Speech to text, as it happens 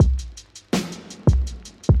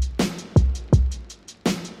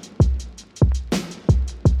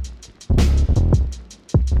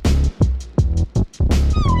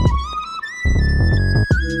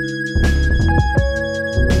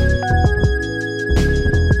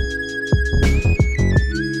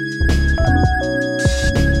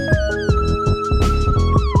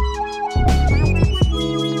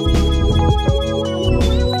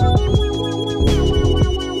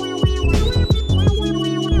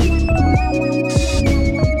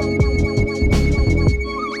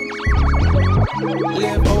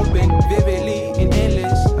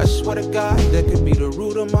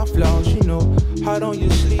Hard on your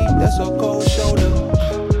sleeve, that's a cold shoulder.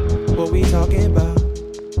 What we talking about?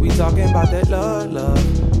 We talking about that love,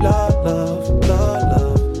 love, love, love,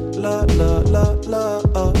 love, love, love, love, love,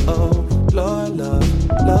 love, love,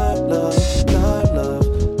 love, love,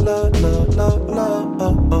 love, love, love,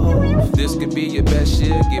 love, love. This could be your best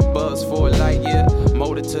year, get buzzed for a light year.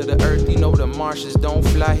 Motor to the earth, you know the Martians don't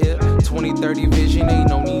fly here. 2030 vision, ain't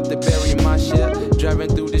no need to bury my shit. Driving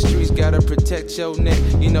through the streets, gotta protect your neck.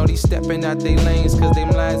 You know they stepping out they lanes, cause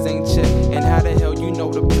them lines ain't checked. And how the hell you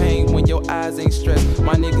know the pain when your eyes ain't stressed?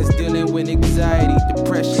 My niggas dealing with anxiety,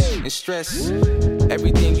 depression, and stress.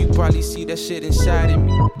 Everything you probably see, that shit inside of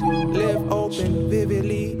me. Live open,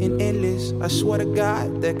 vividly, and endless. I swear to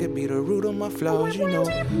God, that could be the root of my flaws, you know.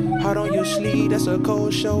 Heart on your sleeve, that's a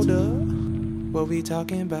cold shoulder. What we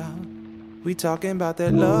talking about? We talking about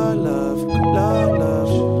that love, love, love, love,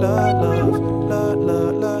 love, love, love, love.